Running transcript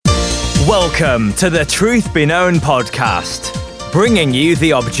Welcome to the Truth Be Known podcast, bringing you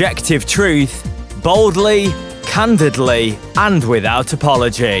the objective truth, boldly, candidly, and without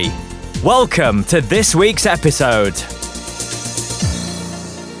apology. Welcome to this week's episode.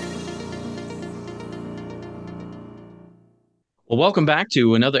 Well, welcome back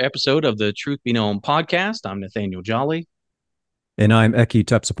to another episode of the Truth Be Known podcast. I'm Nathaniel Jolly. And I'm Eki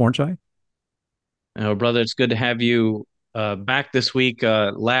Tepsapornchai. Brother, it's good to have you back this week.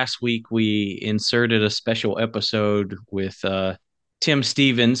 Last week, we inserted a special episode with Tim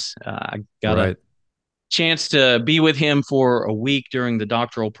Stevens. I got a chance to be with him for a week during the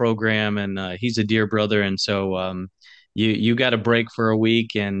doctoral program, and he's a dear brother. And so you got a break for a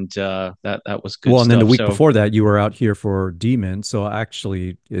week, and that was good. Well, and stuff. then the week before that, you were out here for Demon. So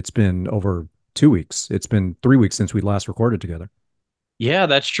actually, it's been over 2 weeks. It's been 3 weeks since we last recorded together. Yeah,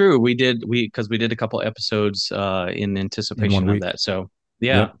 that's true. We did a couple episodes in anticipation of that. So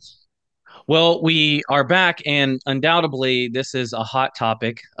yeah. Yep. Well, we are back, and undoubtedly this is a hot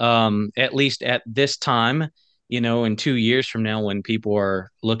topic. At least at this time, in 2 years from now, when people are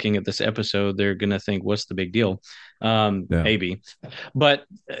looking at this episode, they're gonna think, "What's the big deal?" Maybe, but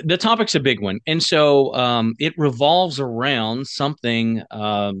the topic's a big one, and so it revolves around something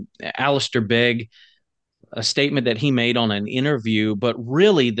Alistair Begg, a statement that he made on an interview, but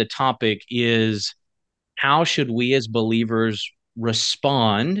really the topic is how should we as believers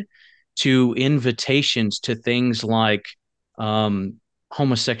respond to invitations to things like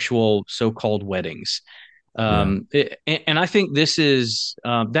homosexual so-called weddings. And I think this is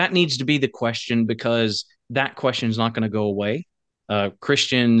that needs to be the question, because that question is not going to go away.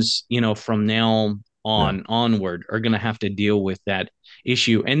 Christians, from now onward, are going to have to deal with that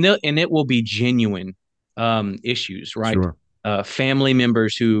issue, and it will be genuine issues, right? Sure. Family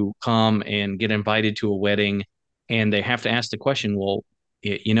members who come and get invited to a wedding, and they have to ask the question, well,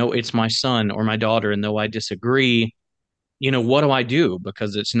 it's my son or my daughter, and though I disagree, what do I do?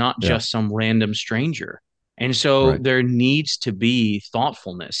 Because it's not just some random stranger. And so there needs to be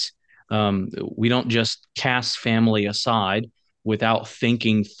thoughtfulness. We don't just cast family aside without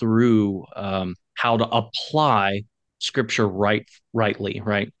thinking through how to apply scripture rightly,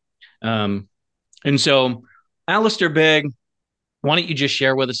 right? And so, Alistair Begg, why don't you just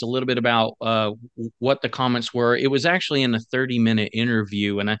share with us a little bit about what the comments were? It was actually in a 30-minute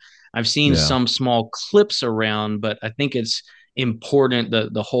interview, and I've seen some small clips around, but I think it's important,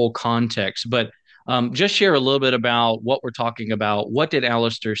 the whole context. But just share a little bit about what we're talking about. What did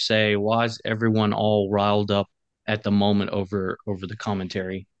Alistair say? Why is everyone all riled up at the moment over the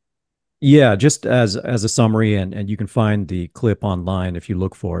commentary? Yeah, just as a summary, and you can find the clip online if you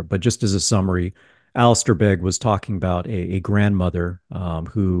look for it, but just as a summary, Alistair Begg was talking about a grandmother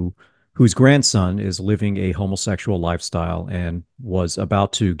whose grandson is living a homosexual lifestyle and was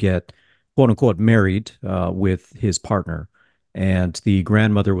about to get, quote unquote, married with his partner. And the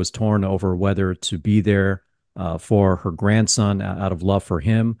grandmother was torn over whether to be there for her grandson out of love for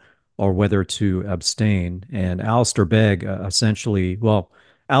him, or whether to abstain. And Alistair Begg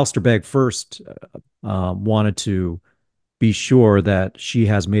Alistair Begg first wanted to be sure that she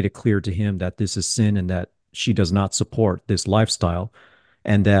has made it clear to him that this is sin and that she does not support this lifestyle,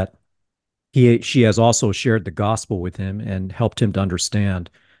 and that she has also shared the gospel with him and helped him to understand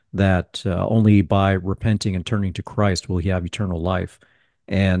that only by repenting and turning to Christ will he have eternal life.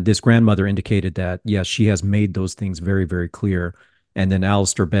 And this grandmother indicated that, yes, she has made those things very, very clear. And then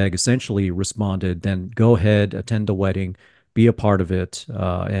Alistair Begg essentially responded, then go ahead, attend the wedding, be a part of it.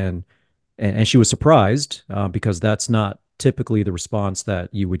 And she was surprised because that's not typically the response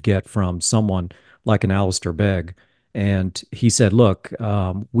that you would get from someone like an Alistair Begg. And he said, look,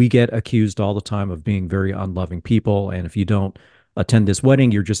 we get accused all the time of being very unloving people. And if you don't attend this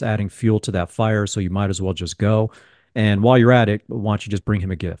wedding, you're just adding fuel to that fire. So you might as well just go. And while you're at it, why don't you just bring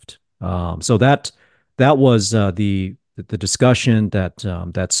him a gift? So that was the discussion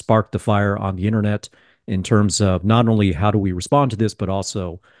that sparked the fire on the internet, in terms of not only how do we respond to this, but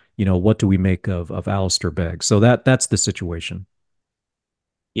also, what do we make of Alistair Begg? So that's the situation.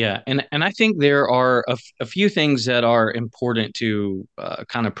 Yeah, and I think there are a few things that are important to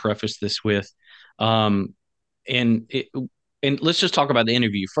kind of preface this with, and let's just talk about the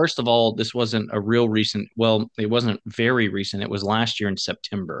interview. First of all, this wasn't a real recent. Well, it wasn't very recent. It was last year in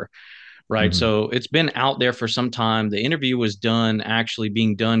September, right? Mm-hmm. So it's been out there for some time. The interview was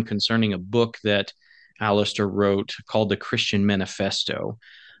being done concerning a book that Alistair wrote called The Christian Manifesto.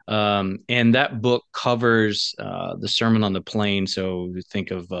 And that book covers the Sermon on the Plain. So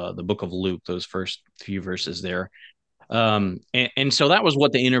think of the book of Luke, those first few verses there. And so that was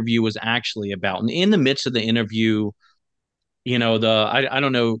what the interview was actually about. And in the midst of the interview, I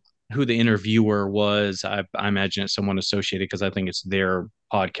don't know who the interviewer was. I imagine it's someone associated because I think it's their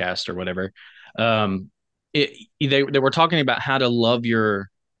podcast or whatever. Um, they were talking about how to love your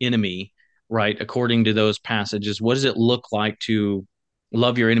enemy, right? According to those passages, what does it look like to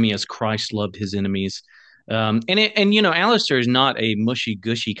love your enemy as Christ loved his enemies? And Alistair is not a mushy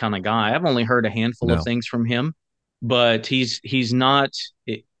gushy kind of guy. I've only heard a handful of No, things from him, but he's not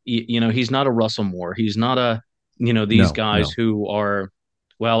he's not a Russell Moore. He's not a these no, guys no. who are,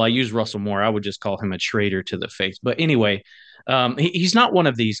 well, I use Russell Moore. I would just call him a traitor to the faith. But anyway, he's not one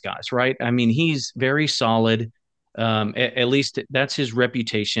of these guys, right? I mean, he's very solid. At least that's his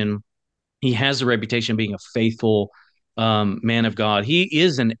reputation. He has a reputation of being a faithful man of God. He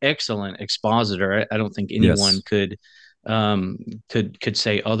is an excellent expositor. I don't think anyone Yes, could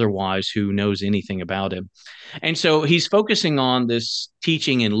say otherwise who knows anything about him. And so he's focusing on this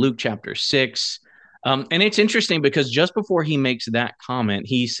teaching in Luke chapter 6. And it's interesting because just before he makes that comment,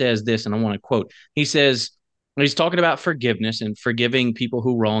 he says this, and I want to quote. He says, he's talking about forgiveness and forgiving people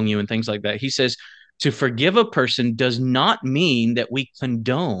who wrong you and things like that. He says, to forgive a person does not mean that we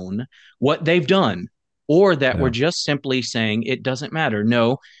condone what they've done or that we're no, just simply saying it doesn't matter.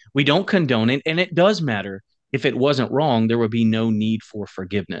 No, we don't condone it, and it does matter. If it wasn't wrong, there would be no need for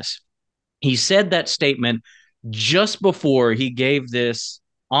forgiveness. He said that statement just before he gave this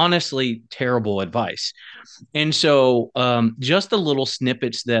honestly terrible advice. And so, just the little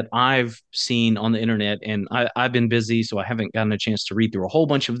snippets that I've seen on the internet, and I've been busy, so I haven't gotten a chance to read through a whole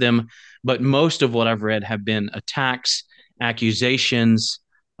bunch of them. But most of what I've read have been attacks, accusations.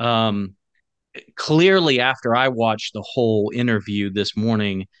 Um, Clearly, after I watched the whole interview this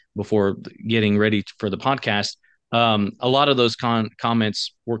morning before getting ready for the podcast, a lot of those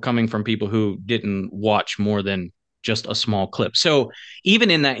comments were coming from people who didn't watch more than just a small clip. So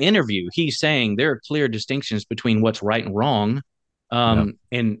even in that interview, he's saying there are clear distinctions between what's right and wrong, no.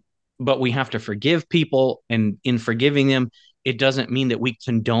 and but we have to forgive people, and in forgiving them, it doesn't mean that we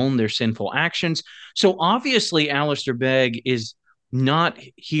condone their sinful actions. So obviously, Alistair Begg is not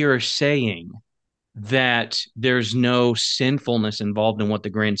here saying that there's no sinfulness involved in what the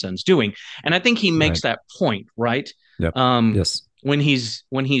grandson's doing. And I think he makes Right. that point, right? Yep. Um, Yes. when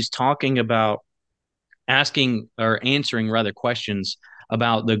he's talking about asking or answering rather questions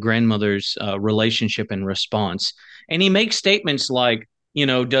about the grandmother's relationship and response. And he makes statements like,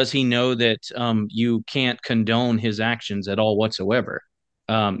 does he know that you can't condone his actions at all whatsoever?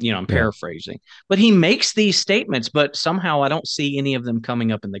 I'm Yeah. paraphrasing, but he makes these statements, but somehow I don't see any of them coming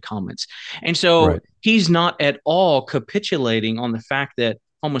up in the comments. And so Right. he's not at all capitulating on the fact that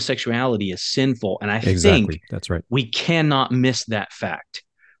homosexuality is sinful. And I think Exactly. That's right. we cannot miss that fact,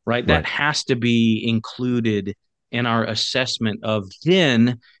 right? That Right. has to be included in our assessment of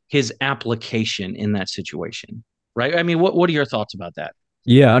then his application in that situation, right? I mean, what are your thoughts about that?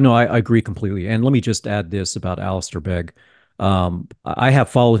 Yeah, no, I agree completely. And let me just add this about Alistair Begg. I have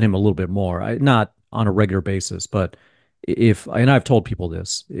followed him a little bit more, not on a regular basis, but and I've told people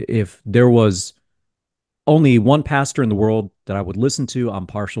this, if there was only one pastor in the world that I would listen to, I'm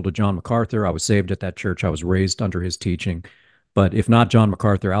partial to John MacArthur. I was saved at that church. I was raised under his teaching. But if not John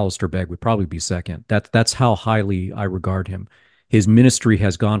MacArthur, Alistair Begg would probably be second. That's how highly I regard him. His ministry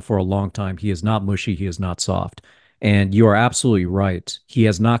has gone for a long time. He is not mushy. He is not soft. And you are absolutely right. He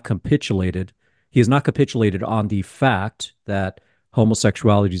has not capitulated. He has not capitulated on the fact that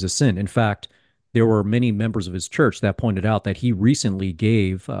homosexuality is a sin. In fact, there were many members of his church that pointed out that he recently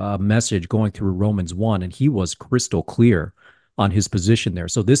gave a message going through Romans 1, and he was crystal clear on his position there.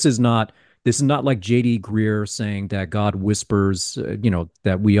 So this is not like J.D. Greer saying that God whispers,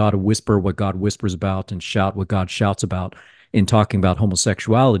 that we ought to whisper what God whispers about and shout what God shouts about in talking about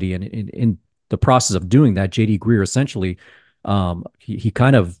homosexuality. And in the process of doing that, J.D. Greer essentially, he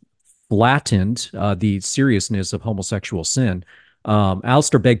kind of flattened the seriousness of homosexual sin.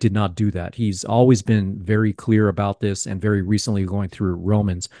 Alistair Begg did not do that. He's always been very clear about this and very recently going through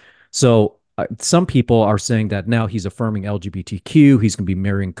Romans. So some people are saying that now he's affirming LGBTQ. He's going to be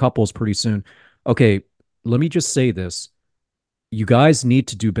marrying couples pretty soon. Okay, let me just say this. You guys need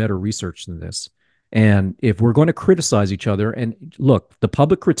to do better research than this. And if we're going to criticize each other, and look, the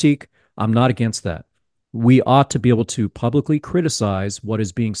public critique, I'm not against that. We ought to be able to publicly criticize what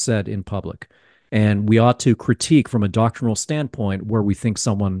is being said in public. And we ought to critique from a doctrinal standpoint where we think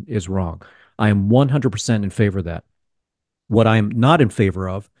someone is wrong. I am 100% in favor of that. What I'm not in favor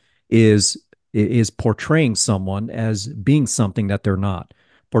of is portraying someone as being something that they're not,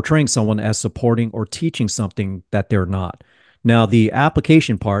 portraying someone as supporting or teaching something that they're not. Now, the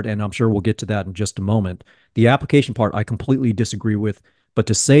application part, and I'm sure we'll get to that in just a moment, the application part I completely disagree with But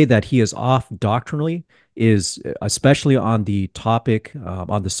to say that he is off doctrinally is, especially on the topic,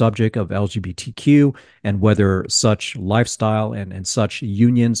 on the subject of LGBTQ and whether such lifestyle and such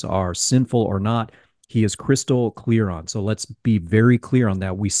unions are sinful or not, he is crystal clear on. So let's be very clear on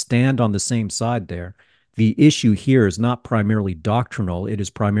that. We stand on the same side there. The issue here is not primarily doctrinal, it is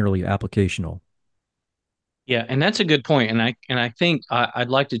primarily applicational. Yeah, and that's a good point. And I think I'd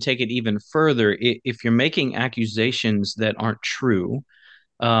like to take it even further. If you're making accusations that aren't true,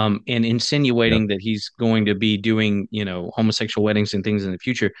 and Yeah. insinuating that he's going to be doing, homosexual weddings and things in the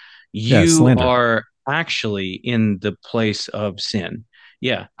future, Yeah, you slander. are actually in the place of sin.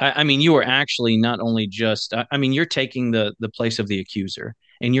 Yeah, I mean, you are actually not only just, I mean, you're taking the place of the accuser,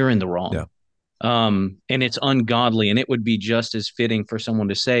 and you're in the wrong. Yeah. And it's ungodly, and it would be just as fitting for someone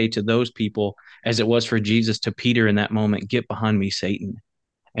to say to those people as it was for Jesus to Peter in that moment, "Get behind me, Satan."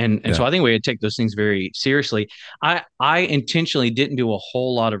 And so Yeah. I think we had to take those things very seriously. I intentionally didn't do a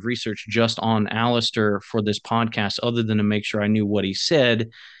whole lot of research just on Alistair for this podcast, other than to make sure I knew what he said.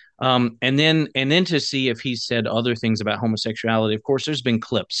 And then to see if he said other things about homosexuality. Of course, there's been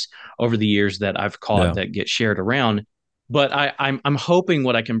clips over the years that I've caught Yeah. that get shared around. But I'm hoping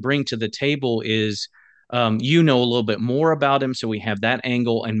what I can bring to the table is, a little bit more about him, so we have that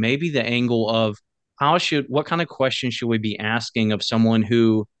angle, and maybe the angle of what kind of questions should we be asking of someone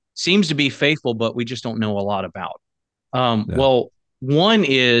who seems to be faithful, but we just don't know a lot about? Yeah. Well, one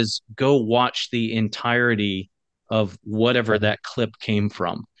is go watch the entirety of whatever that clip came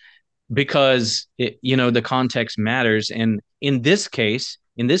from, because the context matters. And in this case,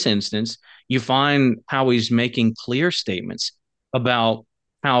 in this instance, you find how he's making clear statements about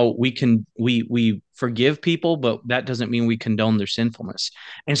how we forgive people, but that doesn't mean we condone their sinfulness.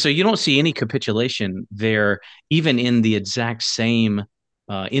 And so you don't see any capitulation there, even in the exact same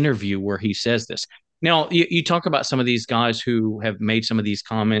interview where he says this. Now, you talk about some of these guys who have made some of these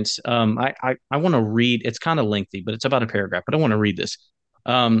comments. I want to read. It's kind of lengthy, but it's about a paragraph. But I want to read this.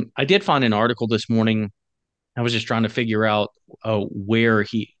 I did find an article this morning. I was just trying to figure out where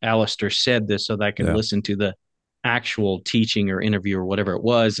Alistair said this so that I could Yeah. listen to the actual teaching or interview or whatever it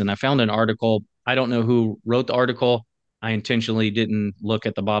was. And I found an article. I don't know who wrote the article. I intentionally didn't look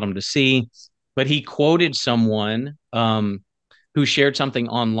at the bottom to see, but he quoted someone who shared something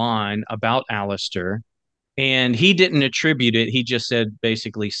online about Alistair, and he didn't attribute it. He just said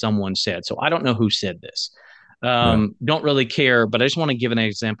basically someone said. So I don't know who said this. Yeah. Don't really care, but I just want to give an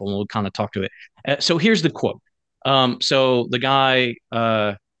example and we'll kind of talk to it. So here's the quote. So the guy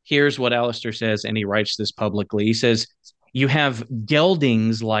hears what Alistair says and he writes this publicly. He says, "You have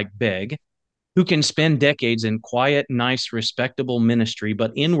geldings like Begg who can spend decades in quiet, nice, respectable ministry,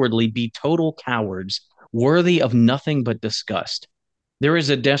 but inwardly be total cowards, worthy of nothing but disgust. There is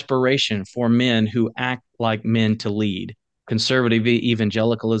a desperation for men who act like men to lead. Conservative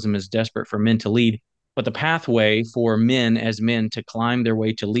evangelicalism is desperate for men to lead, but the pathway for men as men to climb their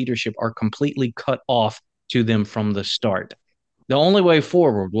way to leadership are completely cut off to them from the start. The only way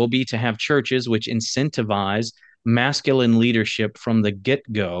forward will be to have churches which incentivize masculine leadership from the get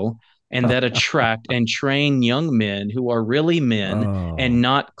go, and that attract and train young men who are really men and Oh,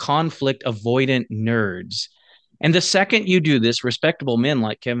 not conflict avoidant nerds. And the second you do this, respectable men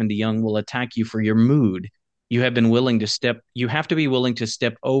like Kevin DeYoung will attack you for your mood. You have to be willing to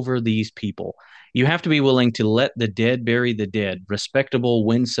step over these people. You have to be willing to let the dead bury the dead. Respectable,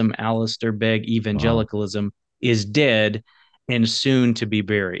 winsome Alistair Begg wow. evangelicalism is dead and soon to be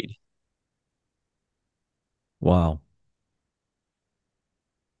buried." Wow.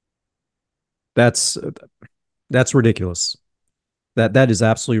 That's that's ridiculous. That is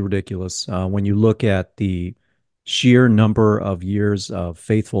absolutely ridiculous. When you look at the sheer number of years of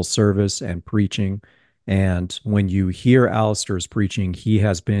faithful service and preaching, and when you hear Alistair's preaching, he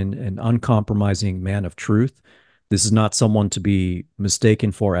has been an uncompromising man of truth. This is not someone to be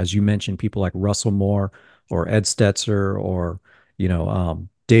mistaken for, as you mentioned, people like Russell Moore or Ed Stetzer or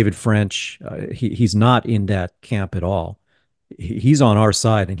David French. He's not in that camp at all. He's on our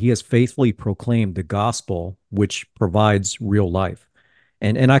side, and he has faithfully proclaimed the gospel, which provides real life.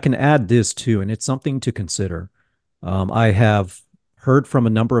 And I can add this too, and it's something to consider. I have heard from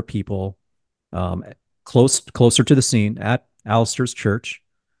a number of people um, closer to the scene at Alistair's church,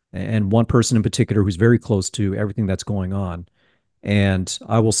 and one person in particular who's very close to everything that's going on. And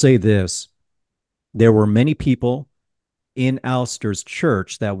I will say this: there were many people in Alistair's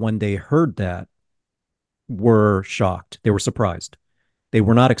church that when they heard that were shocked. They were surprised. They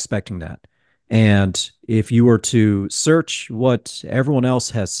were not expecting that. And if you were to search what everyone else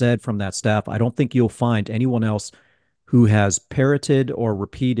has said from that staff, I don't think you'll find anyone else who has parroted or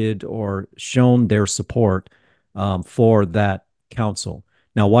repeated or shown their support for that council.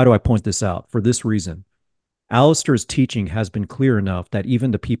 Now, why do I point this out? For this reason. Alistair's teaching has been clear enough that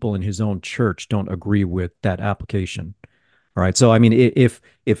even the people in his own church don't agree with that application. All right. So I mean, if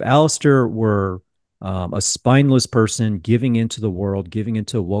Alistair were a spineless person giving into the world, giving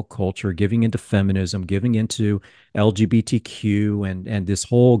into woke culture, giving into feminism, giving into LGBTQ and this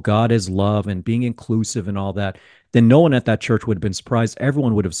whole God is love and being inclusive and all that, then no one at that church would have been surprised.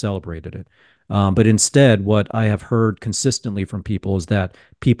 Everyone would have celebrated it. But instead, what I have heard consistently from people is that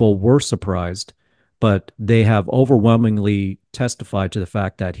people were surprised, but they have overwhelmingly testified to the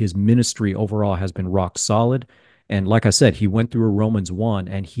fact that his ministry overall has been rock solid. And like I said, he went through Romans 1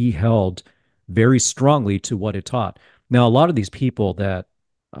 and he held very strongly to what it taught. Now, a lot of these people that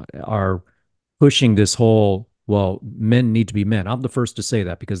are pushing this whole, well, men need to be men. I'm the first to say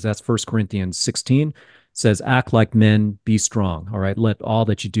that because that's 1 Corinthians 16 says, act like men, be strong. All right. Let all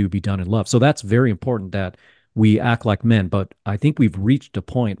that you do be done in love. So that's very important that we act like men. But I think we've reached a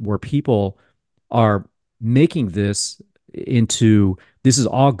point where people are making this into this is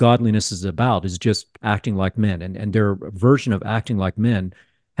all godliness is about is just acting like men and their version of acting like men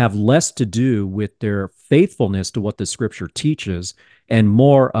have less to do with their faithfulness to what the scripture teaches and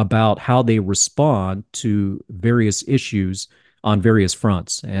more about how they respond to various issues on various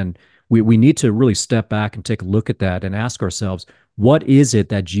fronts. And we need to really step back and take a look at that and ask ourselves, what is it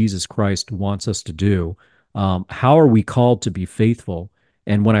that Jesus Christ wants us to do? How are we called to be faithful?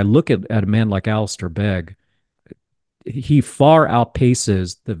 And when I look at a man like Alistair Begg, he far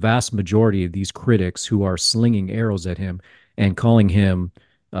outpaces the vast majority of these critics who are slinging arrows at him and calling him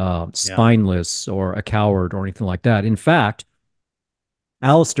Yeah. spineless or a coward or anything like that. In fact,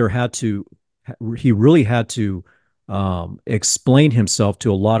 Alistair he really had to explain himself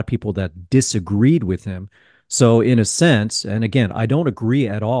to a lot of people that disagreed with him. So, in a sense, and again, I don't agree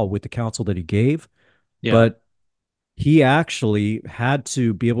at all with the counsel that he gave, Yeah. but he actually had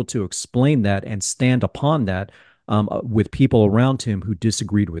to be able to explain that and stand upon that with people around him who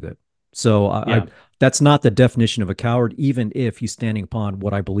disagreed with it. So Yeah. that's not the definition of a coward, even if he's standing upon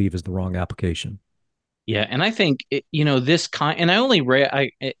what I believe is the wrong application. Yeah, and I think this kind, and I only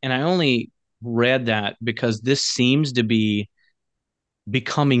read that because this seems to be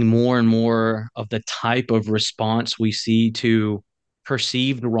becoming more and more of the type of response we see to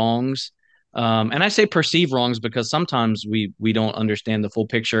perceived wrongs. And I say perceived wrongs because sometimes we don't understand the full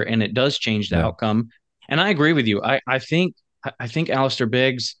picture, and it does change the Yeah, outcome. And I agree with you. I think Alistair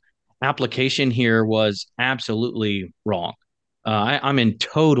Bigg's application here was absolutely wrong. I'm in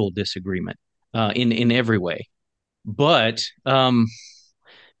total disagreement in every way. But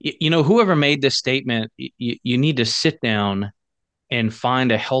whoever made this statement, you need to sit down and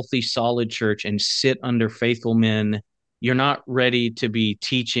find a healthy, solid church and sit under faithful men. You're not ready to be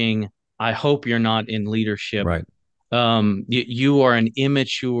teaching. I hope you're not in leadership. right. You are an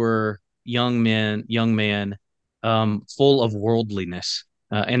immature young man, full of worldliness.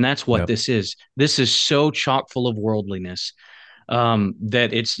 And that's what Yep. this is. This is so chock full of worldliness that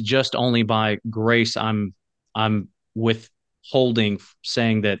it's just only by grace I'm withholding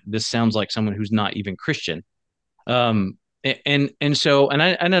saying that this sounds like someone who's not even Christian. Um, and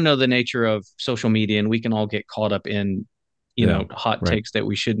I don't know the nature of social media, and we can all get caught up in Yeah. hot Right. takes that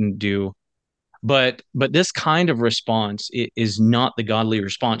we shouldn't do. But this kind of response is not the godly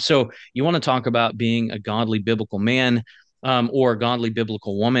response. So you want to talk about being a godly biblical man or a godly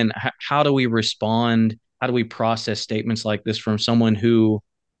biblical woman? How do we respond? How do we process statements like this from someone who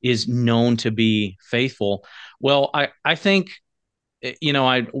is known to be faithful? Well, I think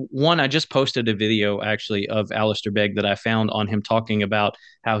I just posted a video actually of Alistair Begg that I found on him talking about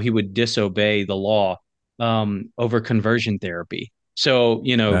how he would disobey the law over conversion therapy. So,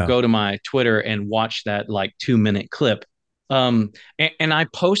 Yeah. go to my Twitter and watch that like 2 minute clip. And I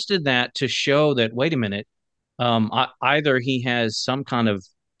posted that to show that, wait a minute, either he has some kind of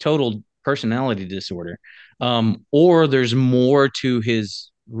total personality disorder, or there's more to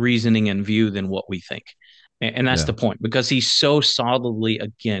his reasoning and view than what we think. And that's Yeah. the point because he's so solidly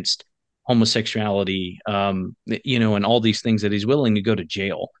against homosexuality, and all these things that he's willing to go to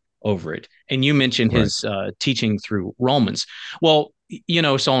jail over it. And you mentioned Right. his teaching through Romans. Well,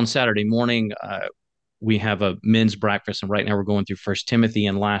 so on Saturday morning, we have a men's breakfast, and right now we're going through First Timothy.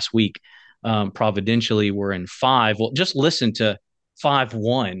 And last week, providentially, we're in 5. Well, just listen to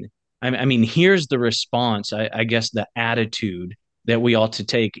 5:1. I mean, here's the response. I guess the attitude that we ought to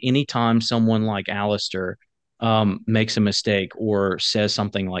take anytime someone like Alistair makes a mistake or says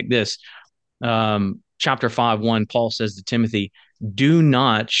something like this. Chapter 5:1, Paul says to Timothy, "Do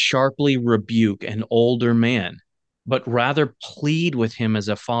not sharply rebuke an older man, but rather plead with him as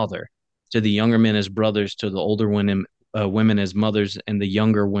a father, to the younger men as brothers, to the older women as mothers and the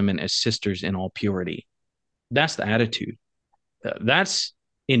younger women as sisters in all purity. That's the attitude. That's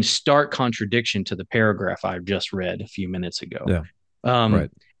in stark contradiction to the paragraph I've just read a few minutes ago. Yeah. Um,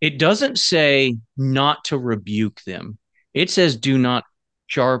 Right. it doesn't say not to rebuke them. It says do not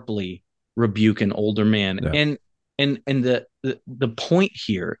sharply rebuke an older man. Yeah. And the point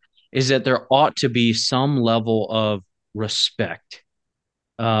here is that there ought to be some level of respect.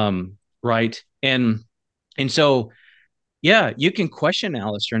 Right. And so yeah, you can question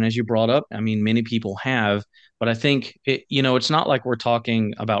Alistair, and as you brought up, I mean, many people have, but I think it's not like we're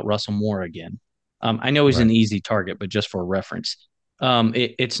talking about Russell Moore again. I know he's an Right. easy target, but just for reference,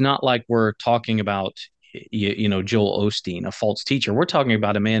 it's not like we're talking about Joel Osteen, a false teacher. We're talking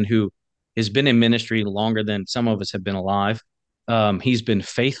about a man who has been in ministry longer than some of us have been alive. He's been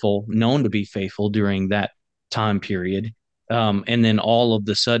faithful, known to be faithful during that time period, and then all of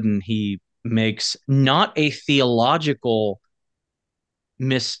the sudden he makes not a theological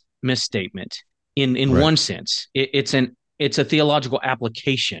misstatement in Right. one sense. It's a theological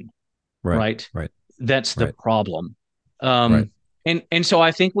application, Right. right? Right. That's the Right. problem. Right. And so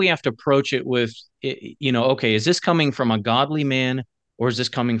I think we have to approach it with, okay, is this coming from a godly man or is this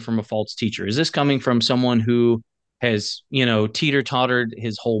coming from a false teacher? Is this coming from someone who has, teeter-tottered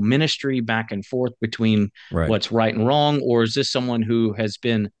his whole ministry back and forth between Right. what's right and wrong, or is this someone who has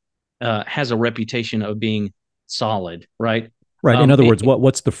a reputation of being solid, right? Right. In Um, other it, words,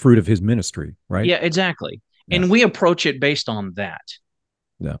 what's the fruit of his ministry, right? yeah, exactly. Yeah. And we approach it based on that.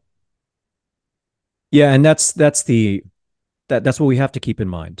 Yeah. Yeah, and that's what we have to keep in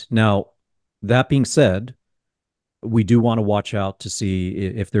mind. Now, that being said, we do want to watch out to see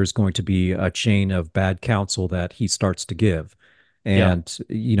if there's going to be a chain of bad counsel that he starts to give. Yeah, And,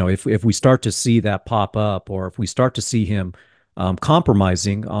 if we start to see that pop up, or if we start to see him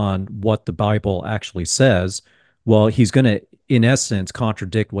compromising on what the Bible actually says, well, he's going to, in essence,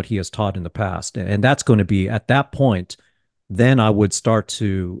 contradict what he has taught in the past. And that's going to be at that point, then I would start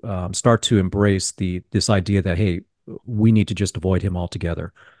to embrace this idea that, hey, we need to just avoid him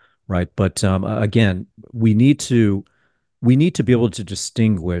altogether, right? But again, we need to we need to be able to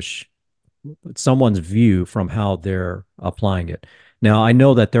distinguish someone's view from how they're applying it. Now, I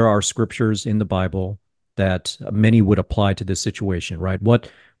know that there are scriptures in the Bible that many would apply to this situation, right?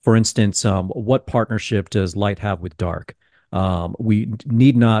 For instance, what partnership does light have with dark? We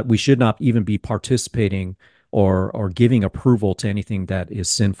should not even be participating or giving approval to anything that is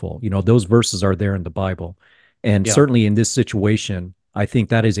sinful. Those verses are there in the Bible, and yeah, certainly in this situation, I think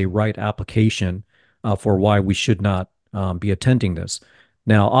that is a right application for why we should not be attending this.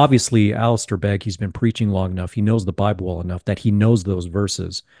 Now, obviously, Alistair Begg, he's been preaching long enough. He knows the Bible well enough that he knows those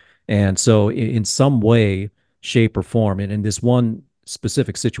verses. And so, in some way, shape, or form, and in this one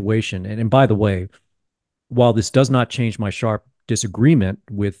specific situation, and by the way, while this does not change my sharp disagreement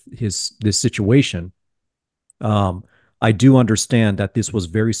with this situation, um, I do understand that this was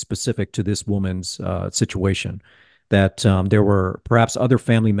very specific to this woman's situation. That there were perhaps other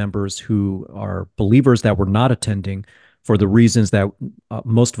family members who are believers that were not attending for the reasons that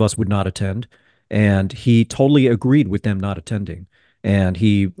most of us would not attend, and he totally agreed with them not attending. And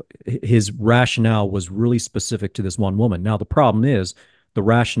his rationale was really specific to this one woman. Now the problem is the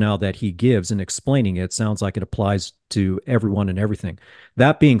rationale that he gives in explaining it sounds like it applies to everyone and everything.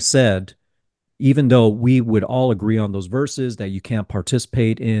 That being said, even though we would all agree on those verses that you can't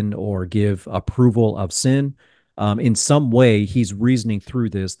participate in or give approval of sin, in some way, he's reasoning through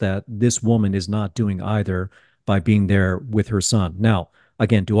this that this woman is not doing either by being there with her son. Now,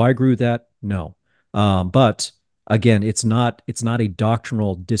 again, do I agree with that? No. But again, it's not a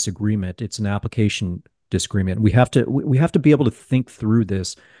doctrinal disagreement. It's an application disagreement. We have to be able to think through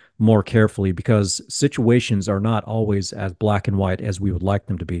this more carefully because situations are not always as black and white as we would like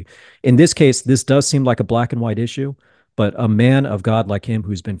them to be. In this case, this does seem like a black and white issue, but a man of God like him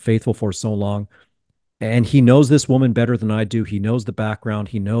who's been faithful for so long, and he knows this woman better than I do. He knows the background,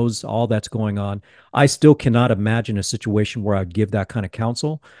 he knows all that's going on. I still cannot imagine a situation where I'd give that kind of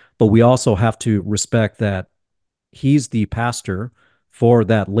counsel, but we also have to respect that he's the pastor for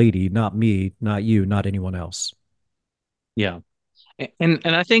that lady, not me, not you, not anyone else. yeah. And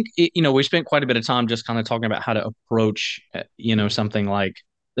I think we spent quite a bit of time just kind of talking about how to approach something like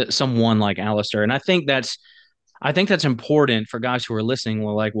someone like Alistair, and I think that's important for guys who are listening.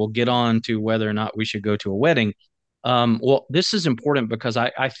 We'll get on to whether or not we should go to a wedding. Well, this is important because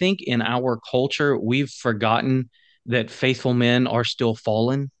I think in our culture we've forgotten that faithful men are still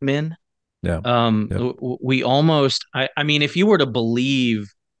fallen men. Yeah. Yep. We almost, I mean, if you were to believe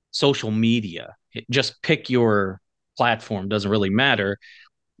social media, just pick your platform, doesn't really matter.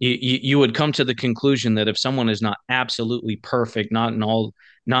 you would come to the conclusion that if someone is not absolutely perfect,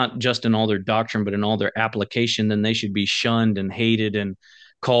 not just in all their doctrine, but in all their application, then they should be shunned and hated and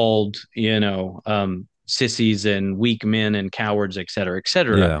called, sissies and weak men and cowards, et cetera, et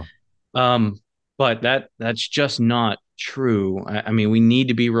cetera. Yeah. Um, but that's just not true. I mean, we need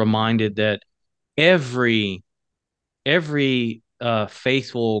to be reminded that every every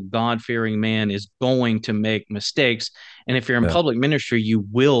faithful, God fearing man is going to make mistakes. And if you're in Yeah. public ministry, you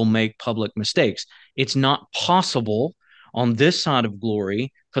will make public mistakes. It's not possible on this side of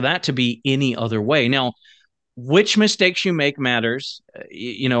glory for that to be any other way. Now, which mistakes you make matters,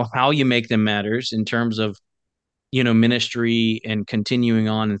 how you make them matters in terms of ministry and continuing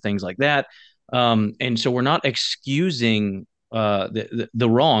on and things like that. And so we're not excusing the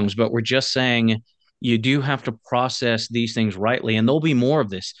wrongs, but we're just saying you do have to process these things rightly, and there'll be more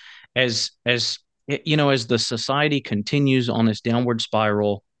of this as the society continues on this downward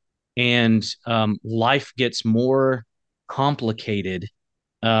spiral, and life gets more complicated.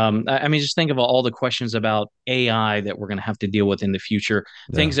 I mean, just think of all the questions about AI that we're going to have to deal with in the future,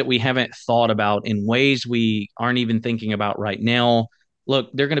 Yeah. things that we haven't thought about in ways we aren't even thinking about right now.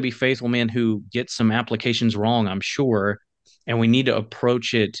 Look, they're going to be faithful men who get some applications wrong, I'm sure, and we need to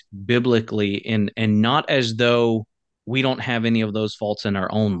approach it biblically and not as though we don't have any of those faults in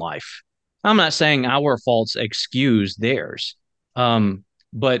our own life. I'm not saying our faults excuse theirs. Um,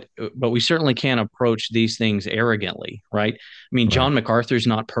 but we certainly can't approach these things arrogantly, right? I mean, Right. John MacArthur's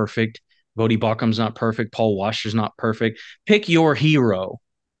not perfect. Bodie Baucham's not perfect. Paul Washer's not perfect. Pick your hero.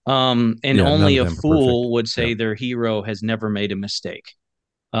 And Yeah. None only of a them are perfect. fool would Yeah. say their hero has never made a mistake.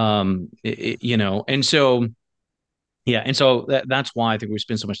 And so yeah, and so that's why I think we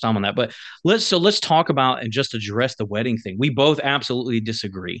spend so much time on that. But let's talk about and just address the wedding thing. We both absolutely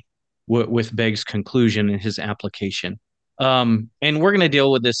disagree with Begg's conclusion and his application. And we're going to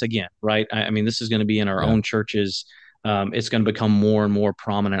deal with this again, right? I mean, this is going to be in our Yeah. own churches. It's going to become more and more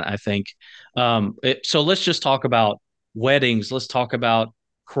prominent, I think. So let's just talk about weddings. Let's talk about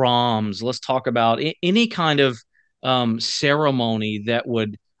proms. Let's talk about any kind of ceremony that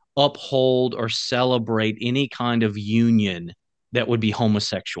would uphold or celebrate any kind of union that would be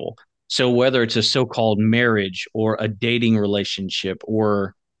homosexual. So whether it's a so-called marriage or a dating relationship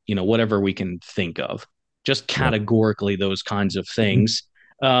or whatever we can think of, just Yep. categorically those kinds of things.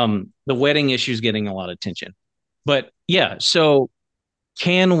 The wedding issue is getting a lot of attention, but yeah. So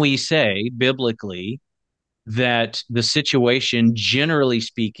can we say biblically that the situation, generally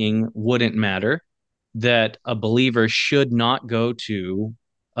speaking, wouldn't matter, that a believer should not go to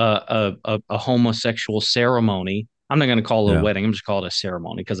a homosexual ceremony? I'm not going to call it a Yeah. wedding. I'm just call it a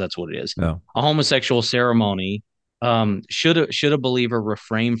ceremony because that's what it is. Yeah. A homosexual ceremony. Should a believer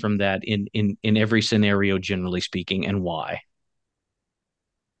refrain from that in every scenario, generally speaking, and why?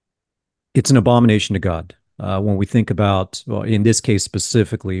 It's an abomination to God. When we think about, well, in this case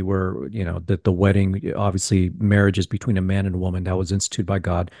specifically, where that the wedding, obviously, marriage is between a man and a woman that was instituted by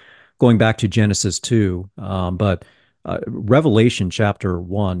God, going back to Genesis 2. But Revelation chapter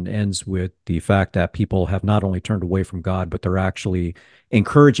 1 ends with the fact that people have not only turned away from God, but they're actually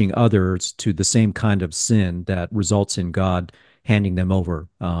encouraging others to the same kind of sin that results in God handing them over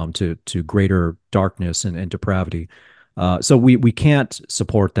to greater darkness and depravity. So we can't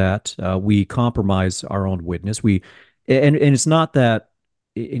support that. We compromise our own witness. And it's not that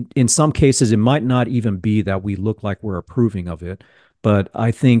in some cases it might not even be that we look like we're approving of it, but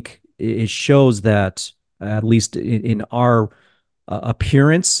I think it shows that at least in our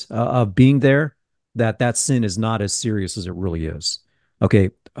appearance of being there, that sin is not as serious as it really is.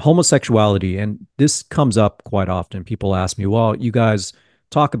 Okay, homosexuality, and this comes up quite often. People ask me, well, you guys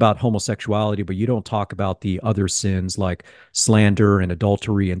talk about homosexuality, but you don't talk about the other sins like slander and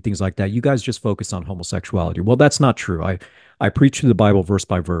adultery and things like that. You guys just focus on homosexuality. Well, that's not true. I preach through the Bible verse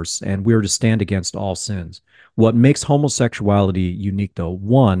by verse, and we're to stand against all sins. What makes homosexuality unique, though,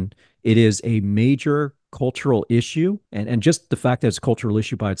 one, it is a major cultural issue, and just the fact that it's a cultural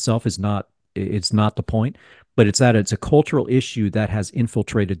issue by itself is not it's not the point, but it's that it's a cultural issue that has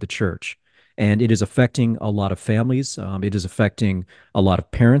infiltrated the church. And it is affecting a lot of families. It is affecting a lot of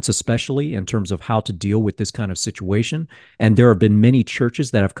parents, especially in terms of how to deal with this kind of situation. And there have been many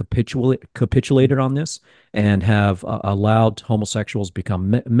churches that have capitulated on this and have allowed homosexuals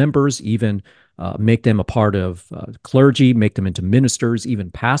become members, even make them a part of clergy, make them into ministers,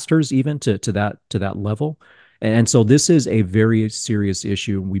 even pastors, even to that level. And so this is a very serious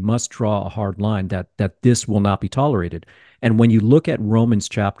issue. We must draw a hard line that this will not be tolerated. And when you look at Romans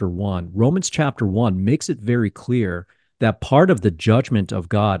chapter 1 makes it very clear that part of the judgment of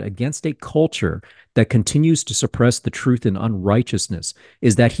God against a culture that continues to suppress the truth and unrighteousness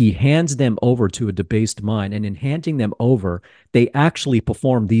is that he hands them over to a debased mind. And in handing them over, they actually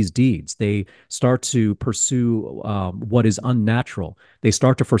perform these deeds. They start to pursue what is unnatural. They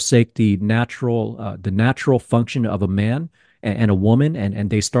start to forsake the natural function of a man and a woman, and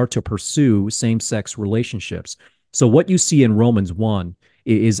they start to pursue same-sex relationships. So what you see in Romans 1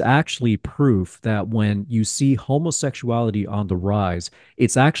 is actually proof that when you see homosexuality on the rise,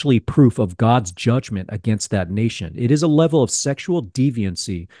 it's actually proof of God's judgment against that nation. It is a level of sexual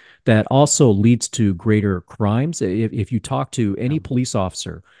deviancy that also leads to greater crimes. If you talk to any police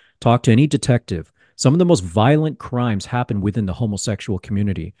officer, talk to any detective, some of the most violent crimes happen within the homosexual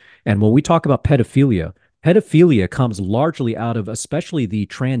community. And when we talk about pedophilia, pedophilia comes largely out of especially the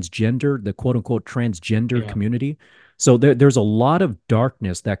quote unquote transgender Yeah. community. So there's a lot of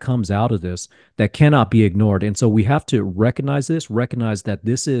darkness that comes out of this that cannot be ignored. And so we have to recognize that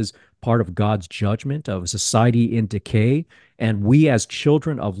this is part of God's judgment of a society in decay. And we as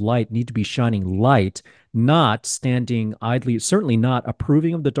children of light need to be shining light, not standing idly, certainly not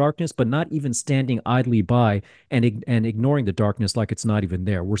approving of the darkness, but not even standing idly by and ignoring the darkness like it's not even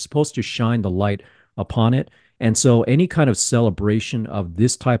there. We're supposed to shine the light upon it. And so any kind of celebration of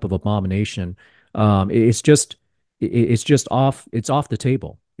this type of abomination, it's just off, it's off the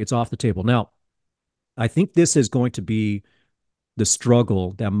table. It's off the table. Now, I think this is going to be the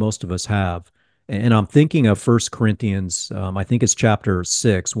struggle that most of us have. And I'm thinking of First Corinthians, I think it's chapter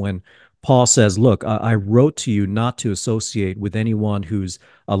 6, when Paul says, look, I wrote to you not to associate with anyone who's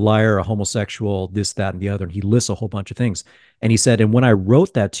a liar, a homosexual, this, that, and the other. And he lists a whole bunch of things. And he said, and when I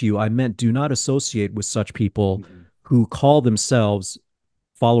wrote that to you, I meant do not associate with such people who call themselves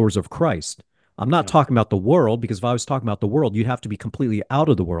followers of Christ. I'm not Yeah. talking about the world, because if I was talking about the world, you'd have to be completely out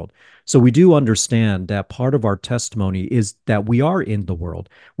of the world. So we do understand that part of our testimony is that we are in the world.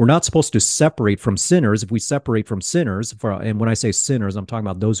 We're not supposed to separate from sinners. If we separate from sinners, and when I say sinners, I'm talking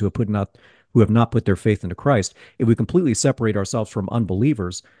about those who have not put their faith into Christ. If we completely separate ourselves from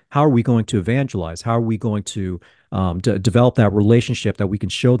unbelievers, how are we going to evangelize? How are we going to develop that relationship that we can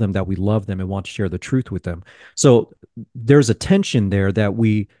show them that we love them and want to share the truth with them? So there's a tension there that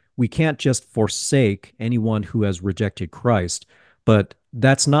we can't just forsake anyone who has rejected Christ, but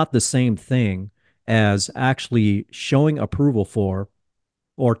that's not the same thing as actually showing approval for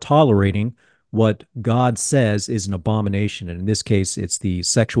or tolerating what God says is an abomination. And in this case, it's the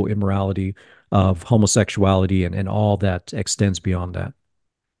sexual immorality of homosexuality and all that extends beyond that.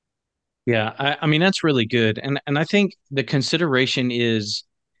 Yeah, I mean that's really good, and I think the consideration is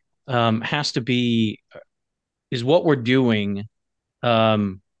has to be is what we're doing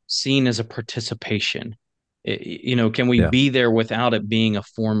seen as a participation. Can we Yeah. be there without it being a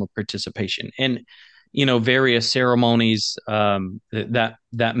form of participation? And various ceremonies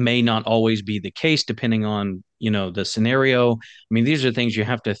that may not always be the case depending on the scenario. I mean, these are things you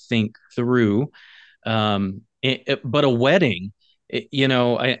have to think through. But a wedding,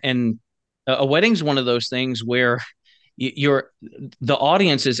 and a wedding's one of those things where you're the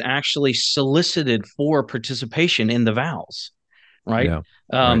audience is actually solicited for participation in the vows, right? Yeah.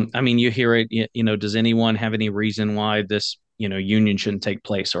 Right. I mean, you hear it, does anyone have any reason why this, union shouldn't take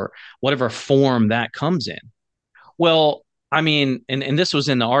place or whatever form that comes in? Well, I mean, and this was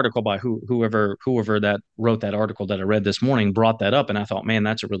in the article by whoever that wrote that article that I read this morning brought that up, and I thought, man,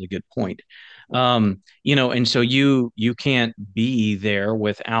 that's a really good point. And so you can't be there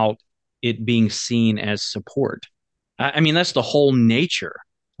without it being seen as support. I mean, that's the whole nature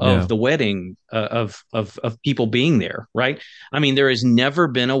of Yeah. the wedding of people being there, right? I mean, there has never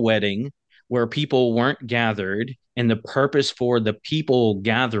been a wedding where people weren't gathered, and the purpose for the people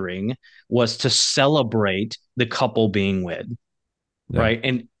gathering was to celebrate the couple being wed, Yeah.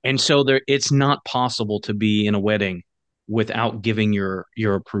 right? And so there, it's not possible to be in a wedding without giving your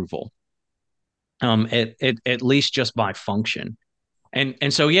approval, at least just by function.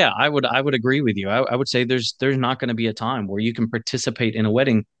 And so yeah, I would agree with you. I would say there's not going to be a time where you can participate in a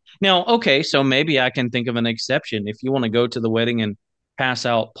wedding. Now, okay, so maybe I can think of an exception. If you want to go to the wedding and pass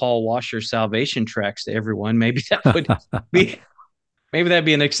out Paul Washer salvation tracts to everyone, maybe that would be maybe that'd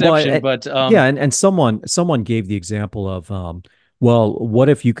be an Well, exception. But yeah, and someone gave the example of, well, what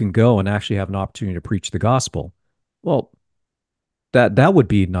if you can go and actually have an opportunity to preach the gospel? Well, that would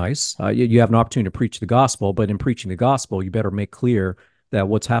be nice. You have an opportunity to preach the gospel, but in preaching the gospel, you better make clear that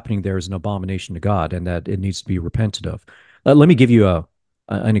what's happening there is an abomination to God and that it needs to be repented of. Let me give you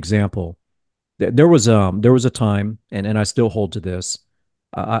an example. There was a time, and I still hold to this.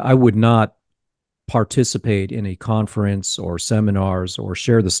 I would not participate in a conference or seminars or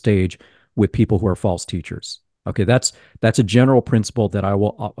share the stage with people who are false teachers. Okay, that's a general principle that I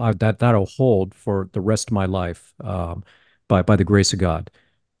will that I'll hold for the rest of my life, by the grace of God.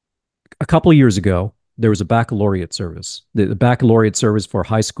 A couple of years ago, there was a baccalaureate service. The baccalaureate service for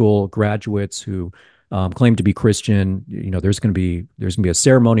high school graduates who claim to be Christian. There's gonna be a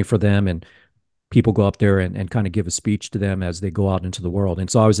ceremony for them, and people go up there and kind of give a speech to them as they go out into the world. And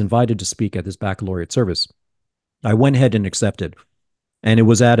so I was invited to speak at this baccalaureate service. I went ahead and accepted, and it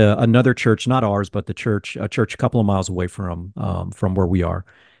was at another church, not ours, but a church a couple of miles away from where we are.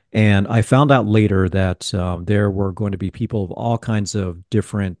 And I found out later that there were going to be people of all kinds of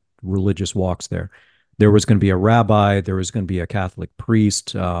different religious walks there. There was going to be a rabbi, there was going to be a Catholic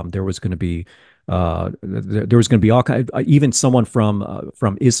priest, there was going to be there was going to be all kind, even someone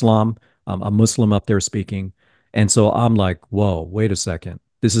from Islam, a Muslim up there speaking. And so I'm like, whoa, wait a second,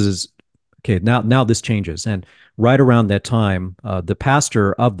 this is okay. Now this changes. And right around that time, the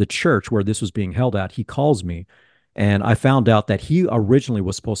pastor of the church where this was being held at, he calls me, and I found out that he originally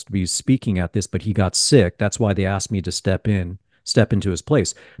was supposed to be speaking at this, but he got sick. That's why they asked me to step into his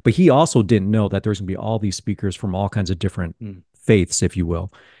place. But he also didn't know that there's going to be all these speakers from all kinds of different faiths, if you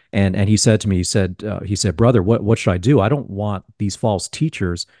will. And he said to me, he said, brother, what should I do? I don't want these false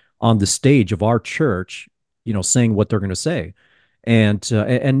teachers on the stage of our church, saying what they're going to say. And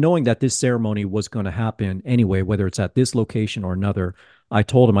knowing that this ceremony was going to happen anyway, whether it's at this location or another, I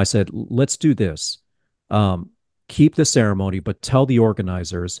told him, I said, let's do this. Um, Keep the ceremony, but tell the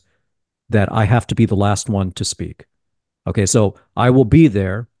organizers that I have to be the last one to speak. Okay, so I will be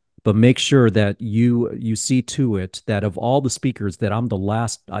there, but make sure that you see to it that of all the speakers that I'm the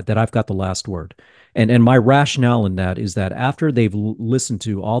last, that I've got the last word. And my rationale in that is that after they've listened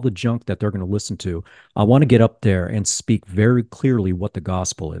to all the junk that they're going to listen to, I want to get up there and speak very clearly what the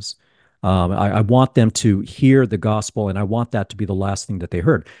gospel is. I want them to hear the gospel, and I want that to be the last thing that they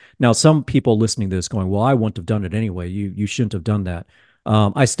heard. Now, some people listening to this going, "Well, I wouldn't have done it anyway. You shouldn't have done that."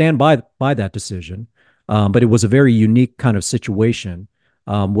 I stand by that decision, but it was a very unique kind of situation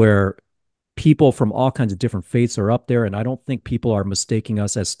where people from all kinds of different faiths are up there, and I don't think people are mistaking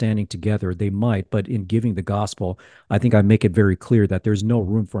us as standing together. They might, but in giving the gospel, I think I make it very clear that there's no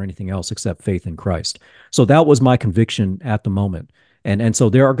room for anything else except faith in Christ. So that was my conviction at the moment. And so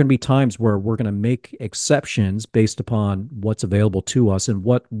there are going to be times where we're going to make exceptions based upon what's available to us and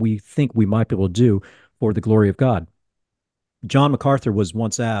what we think we might be able to do for the glory of God. John MacArthur was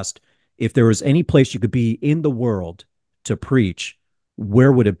once asked if there was any place you could be in the world to preach,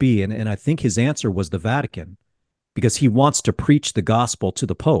 where would it be? And I think his answer was the Vatican, because he wants to preach the gospel to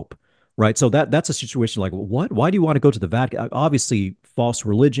the Pope, right? So that's a situation like, what? Why do you want to go to the Vatican? Obviously, false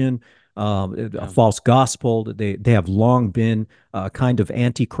religion, a false gospel. They have long been kind of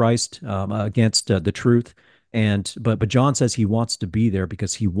antichrist against the truth. But John says he wants to be there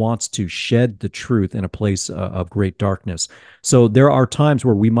because he wants to shed the truth in a place of great darkness. So there are times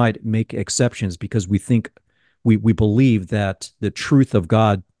where we might make exceptions because we believe that the truth of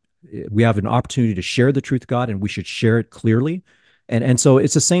God, we have an opportunity to share the truth of God, and we should share it clearly. And so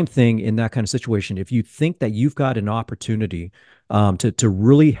it's the same thing in that kind of situation. If you think that you've got an opportunity to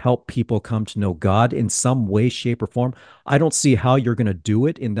really help people come to know God in some way, shape, or form, I don't see how you're going to do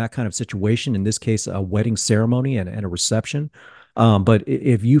it in that kind of situation. In this case, a wedding ceremony and a reception. But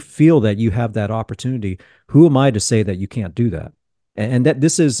if you feel that you have that opportunity, who am I to say that you can't do that? And that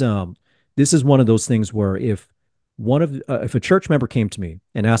this is one of those things where if a church member came to me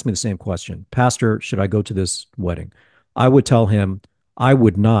and asked me the same question, Pastor, should I go to this wedding? I would tell him I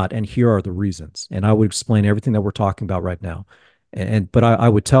would not, and here are the reasons. And I would explain everything that we're talking about right now. But I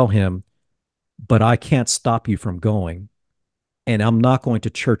would tell him, but I can't stop you from going, and I'm not going to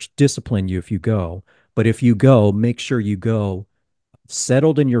church discipline you if you go. But if you go, make sure you go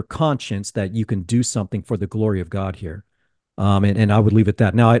settled in your conscience that you can do something for the glory of God here. And I would leave it at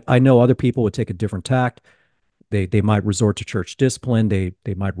that. Now, I know other people would take a different tact. They might resort to church discipline. They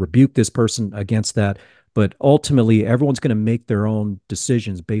might rebuke this person against that. But ultimately, everyone's going to make their own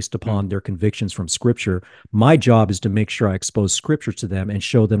decisions based upon their convictions from Scripture. My job is to make sure I expose Scripture to them and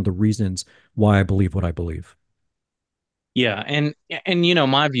show them the reasons why I believe what I believe. Yeah, and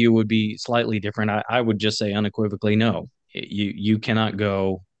my view would be slightly different. I would just say unequivocally no. You cannot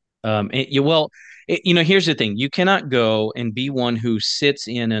go. Here's the thing: you cannot go and be one who sits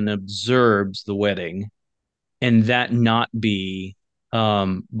in and observes the wedding, and that not be,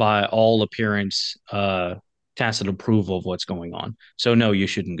 by all appearance, tacit approval of what's going on. So no, you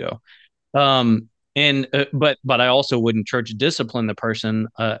shouldn't go. But I also wouldn't church discipline the person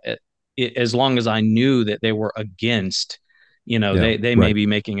as long as I knew that they were against, Yeah, they may right. be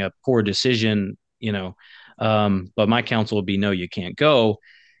making a poor decision, but my counsel would be no, you can't go.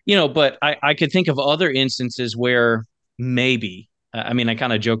 but I could think of other instances where maybe, I mean, I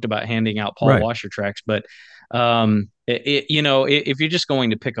kind of joked about handing out Paul Right. Washer tracks, but if you're just going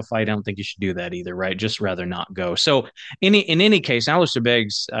to pick a fight, I don't think you should do that either, right? Just rather not go. So in any case, Alistair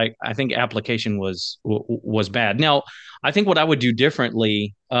Begg's, I think application was bad. Now, I think what I would do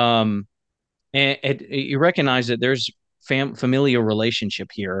differently, and you recognize that there's familial relationship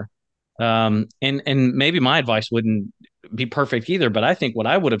here, and maybe my advice wouldn't be perfect either, but I think what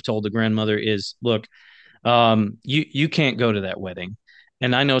I would have told the grandmother is, look, you can't go to that wedding.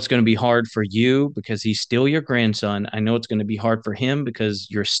 And I know it's going to be hard for you because he's still your grandson. I know it's going to be hard for him because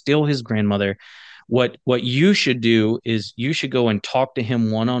you're still his grandmother. What you should do is you should go and talk to him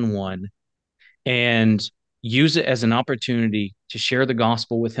one on one and use it as an opportunity to share the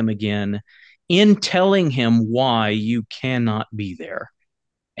gospel with him again in telling him why you cannot be there,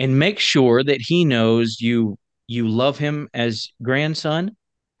 and make sure that he knows you love him as grandson,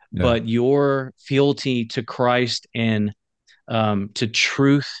 Yeah. but your fealty to Christ and to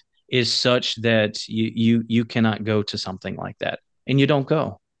truth is such that you cannot go to something like that, and you don't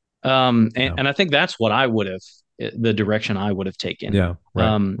go. Yeah. And I think that's what I would have, the direction I would have taken. Yeah. Right.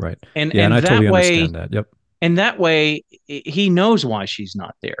 Um, Right. and Yeah. And and I that totally way, understand that. Yep. he knows why she's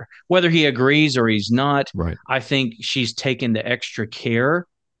not there, whether he agrees or he's not. Right. I think she's taken the extra care,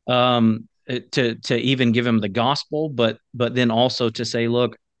 to even give him the gospel, but then also to say,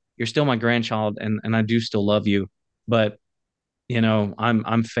 look, you're still my grandchild, and I do still love you, but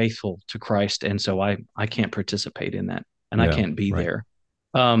I'm faithful to Christ, and so I can't participate in that, and I Yeah. can't be Right. there.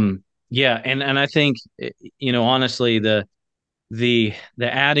 Yeah, and I think, honestly, the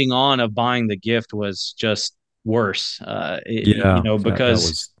adding on of buying the gift was just worse. Yeah. That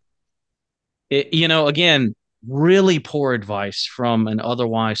Because was, again, really poor advice from an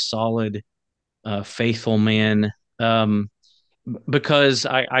otherwise solid, faithful man. Because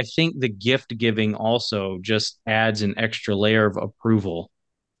I think the gift giving also just adds an extra layer of approval.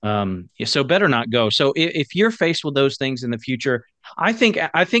 So better not go. So if you're faced with those things in the future, I think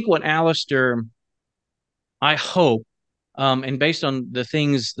what Alistair, I hope, and based on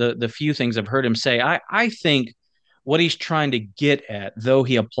the few things I've heard him say, I think what he's trying to get at, though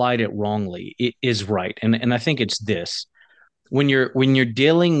he applied it wrongly, it is right. And I think it's this: when you're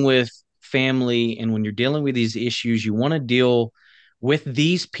dealing with family and when you're dealing with these issues, you want to deal with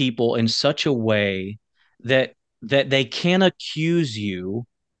these people in such a way that they can accuse you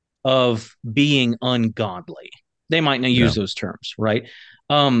of being ungodly. They might not use yeah. those terms, right?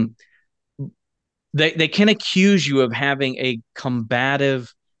 Um, they can accuse you of having a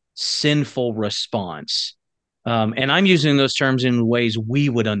combative, sinful response. And I'm using those terms in ways we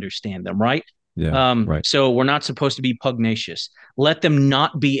would understand them, right? Yeah. Right. So we're not supposed to be pugnacious. Let them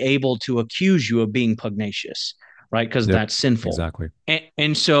not be able to accuse you of being pugnacious, right? Because Yep. that's sinful. Exactly.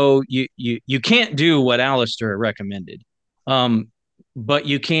 And so you can't do what Alistair recommended. Um, but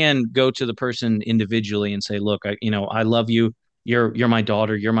you can go to the person individually and say, look, I love you. You're my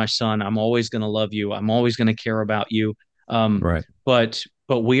daughter. You're my son. I'm always going to love you. I'm always going to care about you. Um, Right. but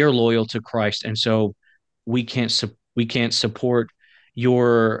we are loyal to Christ, and so we can't support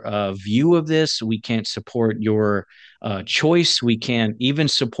your view of this. We can't support your choice. We can't even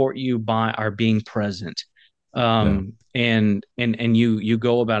support you by our being present. Yeah. And you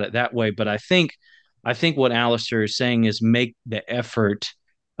go about it that way. But I think what Alistair is saying is make the effort,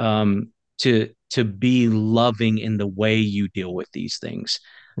 to be loving in the way you deal with these things.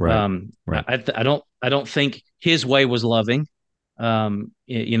 Right. Right. I don't think his way was loving. That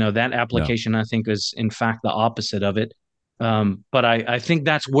No. application, I think, is in fact the opposite of it. But I think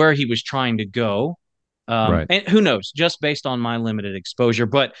that's where he was trying to go. Right. And who knows, just based on my limited exposure.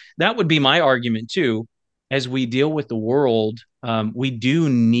 But that would be my argument too. As we deal with the world, we do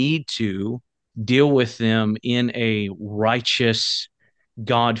need to deal with them in a righteous,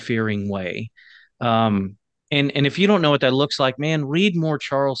 God fearing way. Um, and if you don't know what that looks like, man, read more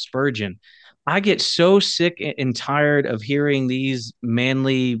Charles Spurgeon. I get so sick and tired of hearing these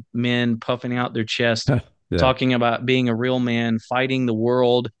manly men puffing out their chest, Yeah. talking about being a real man, fighting the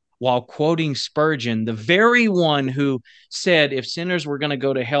world, while quoting Spurgeon, the very one who said if sinners were going to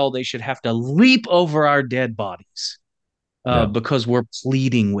go to hell, they should have to leap over our dead bodies, Yeah. because we're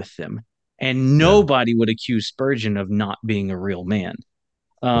pleading with them. And Yeah. nobody would accuse Spurgeon of not being a real man.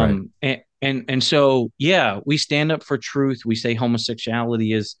 Right. And so, yeah, we stand up for truth. We say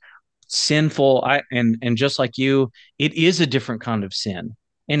homosexuality is sinful. And just like you, it is a different kind of sin,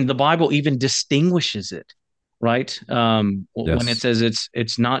 and the Bible even distinguishes it, right? When it Yes. says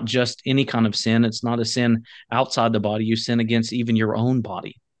it's not just any kind of sin. It's not a sin outside the body. You sin against even your own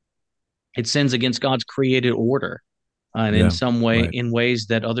body. It sins against God's created order. and in Yeah. some way, Right. in ways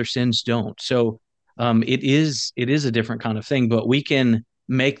that other sins don't. So it is a different kind of thing, but we can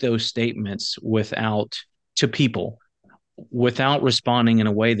make those statements without to people without responding in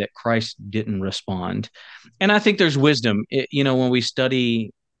a way that Christ didn't respond. And I think there's wisdom. When we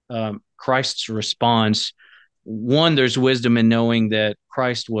study Christ's response, one, there's wisdom in knowing that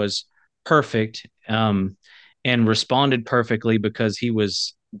Christ was perfect and responded perfectly because he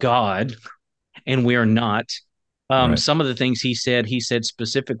was God and we are not. Right. Some of the things he said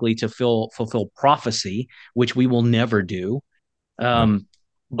specifically to fulfill prophecy, which we will never do. Right. Um,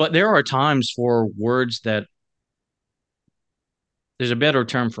 but there are times for words that there's a better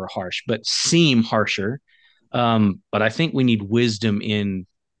term for harsh, but seem harsher. But I think we need wisdom in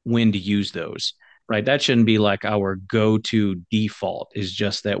when to use those, right? That shouldn't be like our go-to default is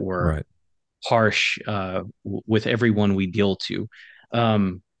just that we're Right. harsh with everyone we deal to.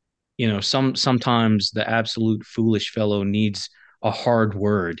 Um, sometimes the absolute foolish fellow needs a hard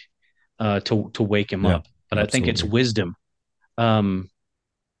word to wake him Yeah. up. But I think it's Absolutely. wisdom um,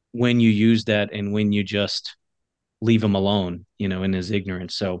 when you use that and when you just leave him alone, in his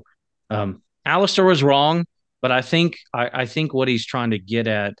ignorance. So Alistair was wrong, but I think what he's trying to get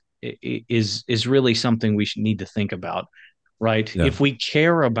at is really something we should need to think about, right? Yeah. If we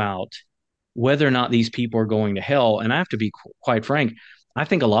care about whether or not these people are going to hell, and I have to be quite frank, I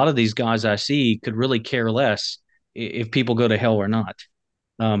think a lot of these guys I see could really care less if people go to hell or not.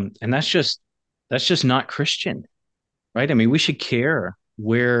 And that's just not Christian, right? I mean, we should care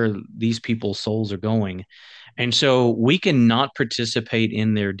where these people's souls are going. And so we can not participate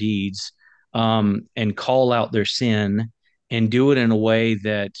in their deeds and call out their sin and do it in a way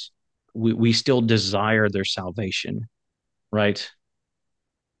that we still desire their salvation, right?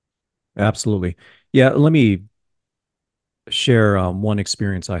 Absolutely. Yeah. Let me share one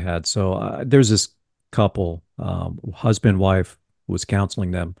experience I had. So there's this couple, husband, wife, was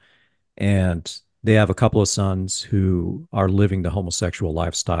counseling them, and they have a couple of sons who are living the homosexual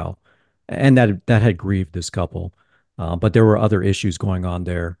lifestyle, and that had grieved this couple. But there were other issues going on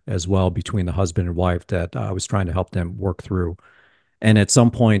there as well between the husband and wife that I was trying to help them work through. And at some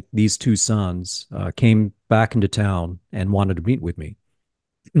point, these two sons came back into town and wanted to meet with me.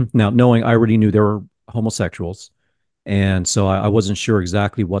 Now, knowing I already knew they were homosexuals, and so I wasn't sure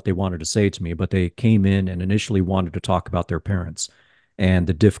exactly what they wanted to say to me, but they came in and initially wanted to talk about their parents and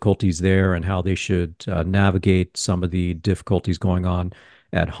the difficulties there and how they should navigate some of the difficulties going on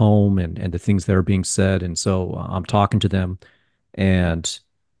at home and the things that are being said. And so I'm talking to them and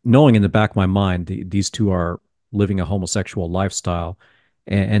knowing in the back of my mind, these two are living a homosexual lifestyle.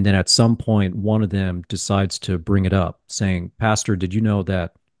 And then at some point, one of them decides to bring it up, saying, Pastor, did you know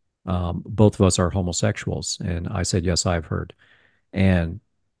that both of us are homosexuals? And I said, Yes, I've heard. And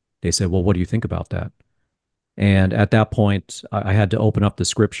they said, Well, what do you think about that? And at that point, I had to open up the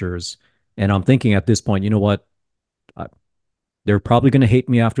scriptures. And I'm thinking at this point, you know what? I, they're probably going to hate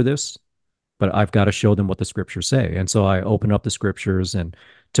me after this, but I've got to show them what the scriptures say. And so I opened up the scriptures and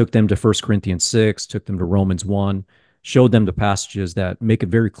took them to 1 Corinthians 6, took them to Romans 1, showed them the passages that make it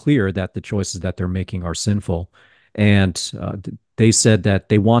very clear that the choices that they're making are sinful. And they said that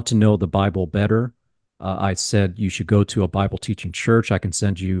they want to know the Bible better. I said you should go to a Bible teaching church. I can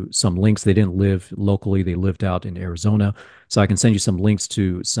send you some links. They didn't live locally, they lived out in Arizona. So I can send you some links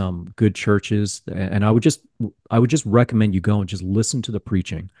to some good churches. And I would just recommend you go and just listen to the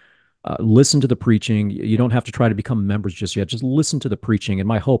preaching, listen to the preaching. You don't have to try to become members just yet. Just listen to the preaching. And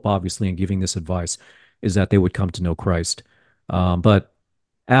my hope, obviously, in giving this advice is that they would come to know Christ. But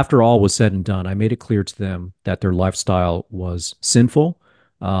after all was said and done, I made it clear to them that their lifestyle was sinful,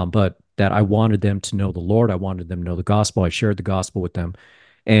 but that I wanted them to know the Lord. I wanted them to know the gospel. I shared the gospel with them.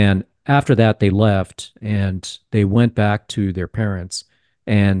 And after that, they left and they went back to their parents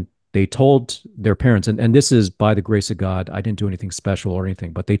and they told their parents, and this is by the grace of God, I didn't do anything special or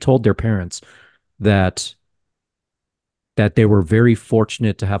anything, but they told their parents that they were very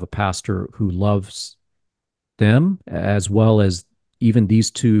fortunate to have a pastor who loves them as well as even these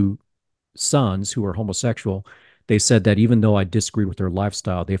two sons who are homosexual. They said that even though I disagreed with their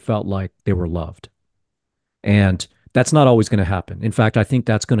lifestyle, they felt like they were loved. And that's not always going to happen. In fact, I think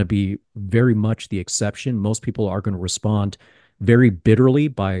that's going to be very much the exception. Most people are going to respond very bitterly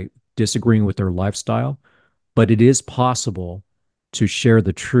by disagreeing with their lifestyle, but it is possible to share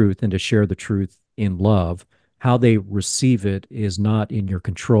the truth and to share the truth in love. How they receive it is not in your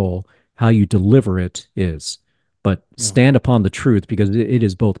control. How you deliver it is. But Yeah. stand upon the truth because it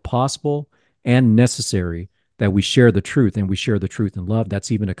is both possible and necessary that we share the truth and we share the truth in love.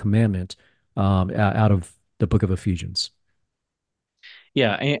 That's even a commandment out of the book of Ephesians.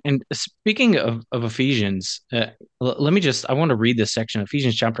 Yeah, and speaking of Ephesians, let me I want to read this section,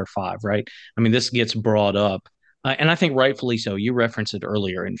 Ephesians chapter 5, right? I mean, this gets brought up, and I think rightfully so. You referenced it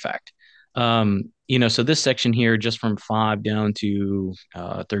earlier, in fact. So this section here, just from 5 down to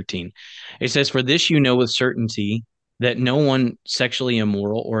 13, it says, "For this you know with certainty that no one sexually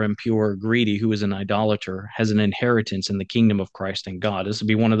immoral or impure or greedy who is an idolater has an inheritance in the kingdom of Christ and God." This would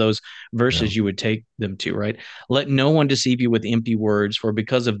be one of those Yeah. verses you would take them to, right? "Let no one deceive you with empty words, for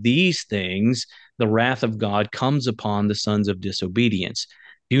because of these things, the wrath of God comes upon the sons of disobedience.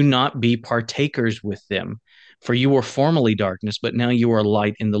 Do not be partakers with them. For you were formerly darkness, but now you are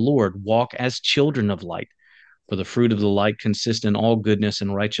light in the Lord. Walk as children of light. For the fruit of the light consists in all goodness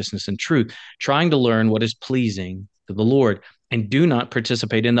and righteousness and truth, trying to learn what is pleasing to the Lord. And do not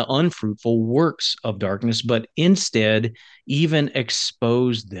participate in the unfruitful works of darkness, but instead even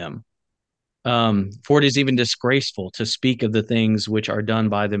expose them. For it is even disgraceful to speak of the things which are done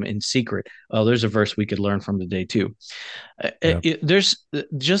by them in secret." Oh, there's a verse we could learn from today too. Yeah. There's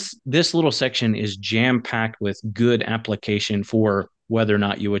just this little section is jam packed with good application for whether or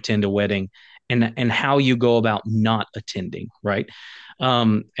not you attend a wedding and how you go about not attending, right?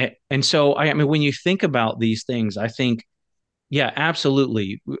 And so I mean, when you think about these things, I think, yeah,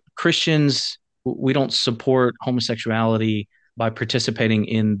 absolutely. Christians, we don't support homosexuality by participating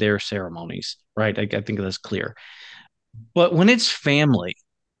in their ceremonies, right? I think that's clear. But when it's family,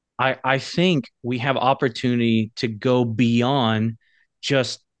 I think we have opportunity to go beyond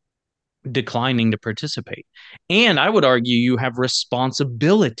just declining to participate. And I would argue you have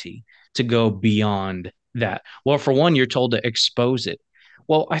responsibility to go beyond that. Well, for one, you're told to expose it.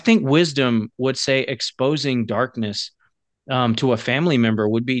 Well, I think wisdom would say exposing darkness to a family member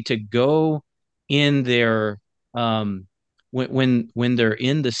would be to go in their when they're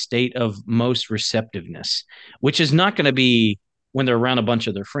in the state of most receptiveness, which is not going to be when they're around a bunch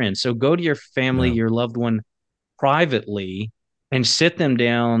of their friends. So go to your family, Yeah. your loved one privately, and sit them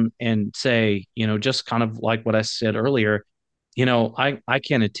down and say, just kind of like what I said earlier, I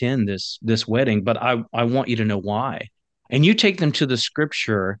can't attend this wedding, but I want you to know why. And you take them to the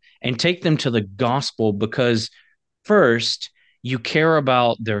scripture and take them to the gospel because first, you care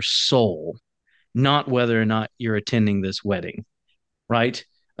about their soul, not whether or not you're attending this wedding, right?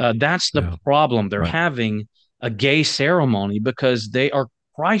 That's the Yeah. problem. They're Right. having a gay ceremony because they are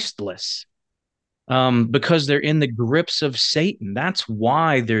Christless, because they're in the grips of Satan. That's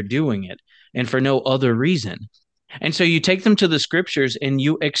why they're doing it, and for no other reason. And so you take them to the scriptures and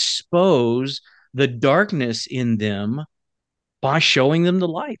you expose the darkness in them by showing them the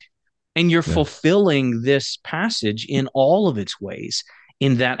light. And you're Yeah. fulfilling this passage in all of its ways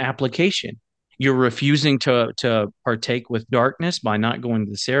in that application. You're refusing to partake with darkness by not going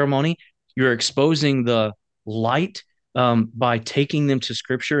to the ceremony. You're exposing the light by taking them to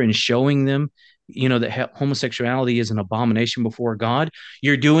scripture and showing them, that homosexuality is an abomination before God.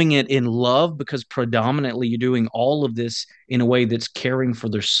 You're doing it in love because predominantly you're doing all of this in a way that's caring for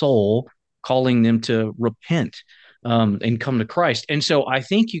their soul, calling them to repent and come to Christ. And so I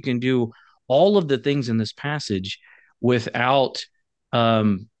think you can do all of the things in this passage without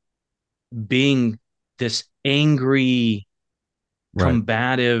um, being this angry, Right.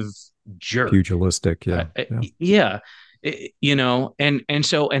 combative jerk. Pugilistic. Uh, Yeah. uh, Yeah. yeah,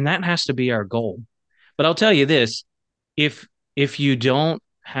 and that has to be our goal. But I'll tell you this: if you don't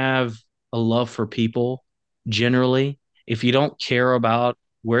have a love for people generally, if you don't care about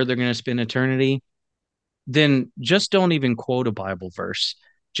where they're going to spend eternity, then just don't even quote a Bible verse.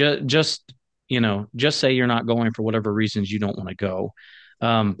 Just say you're not going for whatever reasons you don't want to go,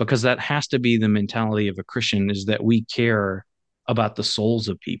 because that has to be the mentality of a Christian is that we care about the souls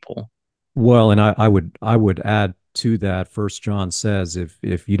of people. Well, and I would add to that. First John says,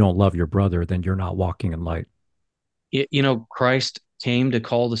 if you don't love your brother, then you're not walking in light. Christ came to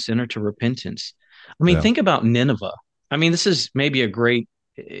call the sinner to repentance. I mean, Yeah. think about Nineveh. I mean, this is maybe a great,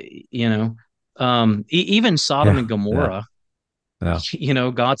 even Sodom Yeah. and Yeah. Gomorrah.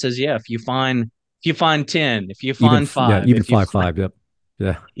 Yeah. God says, yeah, if you find 10, if you Even find yeah. five, Even if you 5-5. Yep.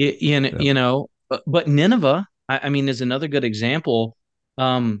 Yeah. Yep. but Nineveh, I mean, is another good example.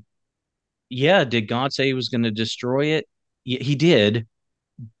 Um, yeah, did God say he was going to destroy it? He did,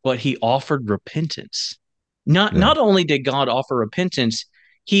 but he offered repentance. Not Yeah. not only did God offer repentance,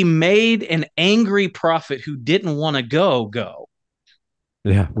 he made an angry prophet who didn't want to go,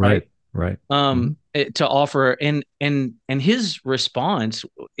 Yeah. right? Right. Right. Hmm. To offer, and his response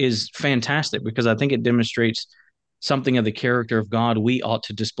is fantastic because I think it demonstrates something of the character of God we ought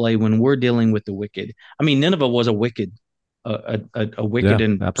to display when we're dealing with the wicked. I mean, Nineveh was a wicked Yeah.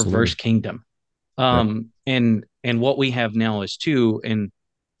 and perverse Absolutely. kingdom. Yep. And And what we have now is two. And,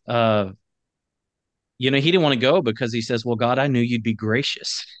 he didn't want to go because he says, well, God, I knew you'd be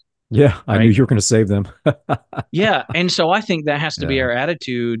gracious, Yeah, I knew right? you were going to save them. Yeah. And so I think that has to be Yeah, our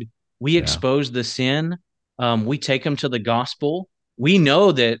attitude. We yeah, expose the sin. We take them to the gospel. We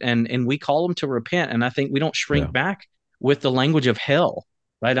know that, and we call them to repent. And I think we don't shrink yeah, back with the language of hell,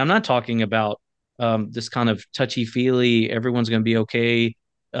 right? I'm not talking about this kind of touchy feely, everyone's going to be okay.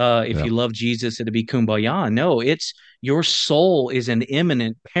 If yeah, you love Jesus, it'll be kumbaya. No, it's your soul is in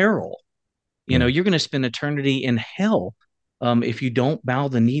imminent peril. yeah, You're going to spend eternity in hell if you don't bow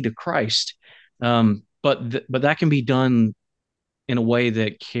the knee to Christ. But that can be done in a way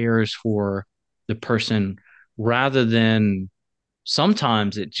that cares for the person rather than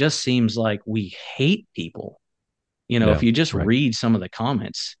sometimes it just seems like we hate people. If yeah. you just Right. read some of the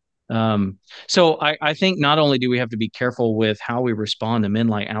comments. So I think not only do we have to be careful with how we respond to men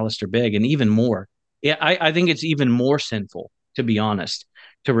like Alistair Begg, and even more, yeah, I think it's even more sinful, to be honest,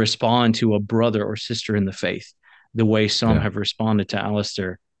 to respond to a brother or sister in the faith the way some Yeah, have responded to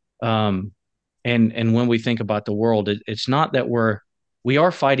Alistair. Um, and when we think about the world, it's not that we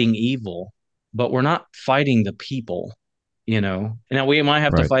are fighting evil, but we're not fighting the people. Now we might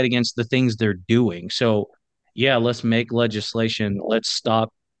have to right. fight against the things they're doing. So yeah, let's make legislation. Let's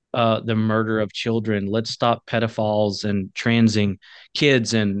stop the murder of children. Let's stop pedophiles and transing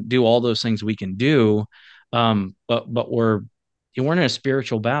kids and do all those things we can do. But we're in a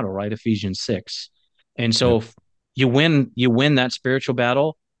spiritual battle, right? Ephesians 6. And so Yep. if you win that spiritual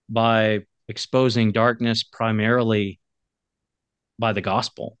battle by exposing darkness primarily by the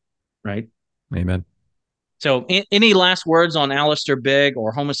gospel, right? Amen. So, any last words on Alistair Begg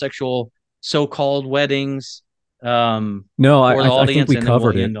or homosexual so-called weddings No, for the I think audience, we and then we'll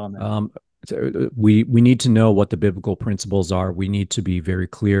covered it. end on that. We need to know what the biblical principles are. We need to be very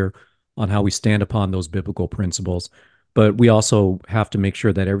clear on how we stand upon those biblical principles. But we also have to make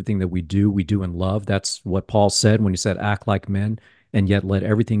sure that everything that we do in love. That's what Paul said when he said, "Act like men, and yet let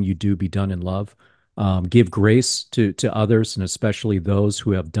everything you do be done in love." Give grace to others, and especially those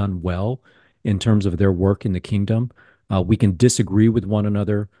who have done well in terms of their work in the kingdom. We can disagree with one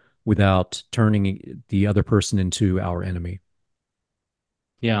another without turning the other person into our enemy.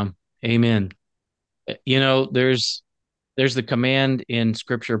 Yeah, amen. There's the command in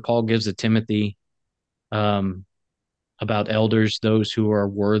Scripture Paul gives to Timothy um, about elders, those who are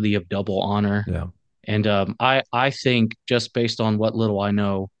worthy of double honor. Yeah, And I think just based on what little I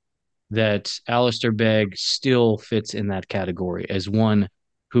know, that Alistair Begg still fits in that category as one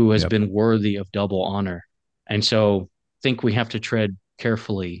who has yep, been worthy of double honor. And so I think we have to tread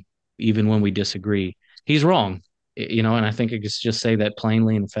carefully, even when we disagree. He's wrong, and I think I could just say that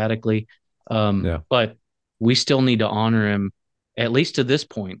plainly and emphatically. yeah. But we still need to honor him, at least to this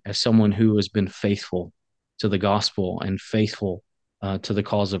point, as someone who has been faithful to the gospel and faithful to the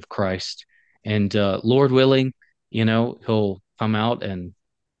cause of Christ. And Lord willing, he'll come out and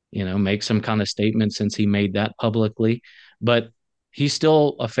make some kind of statement since he made that publicly. But he's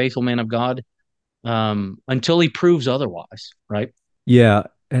still a faithful man of God until he proves otherwise, right? Yeah,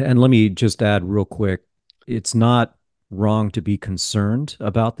 and let me just add real quick, it's not wrong to be concerned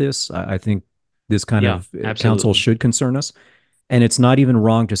about this. I think this kind Yeah, of counsel absolutely. should concern us. And it's not even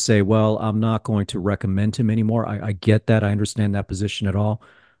wrong to say, well, I'm not going to recommend him anymore. I get that. I understand that position at all.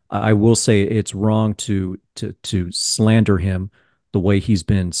 I will say it's wrong to slander him the way he's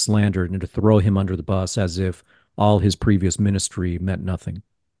been slandered and to throw him under the bus as if all his previous ministry meant nothing.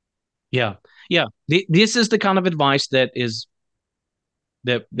 Yeah, yeah. This is the kind of advice that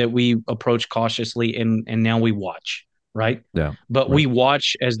we approach cautiously, and now we watch, right? Yeah, But we right,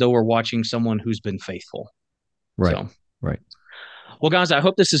 watch as though we're watching someone who's been faithful. right, So right. well, guys, I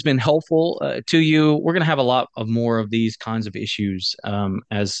hope this has been helpful to you. We're going to have a lot of more of these kinds of issues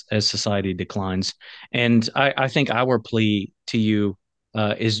as society declines, and I think our plea to you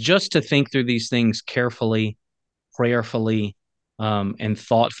is just to think through these things carefully, prayerfully, and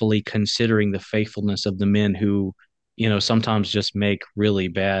thoughtfully, considering the faithfulness of the men who, sometimes just make really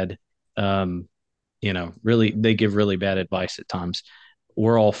bad, really they give really bad advice at times.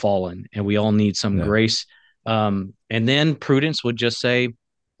 We're all fallen, and we all need some Yeah, grace. And then prudence would just say,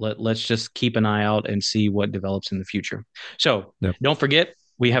 let's just keep an eye out and see what develops in the future. So yeah. don't forget,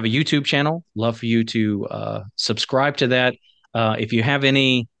 we have a YouTube channel. Love for you to subscribe to that. If you have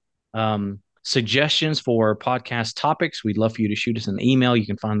any suggestions for podcast topics, we'd love for you to shoot us an email. You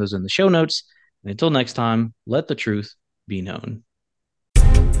can find those in the show notes. And until next time, let the truth be known.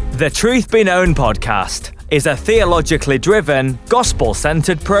 The Truth Be Known podcast is a theologically driven,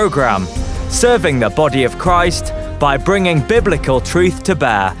 gospel-centered program, serving the body of Christ by bringing biblical truth to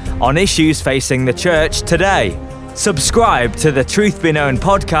bear on issues facing the church today. Subscribe to the Truth Be Known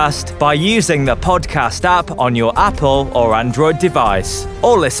podcast by using the podcast app on your Apple or Android device,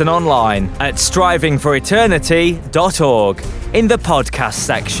 or listen online at strivingforeternity.org in the podcast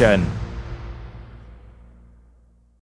section.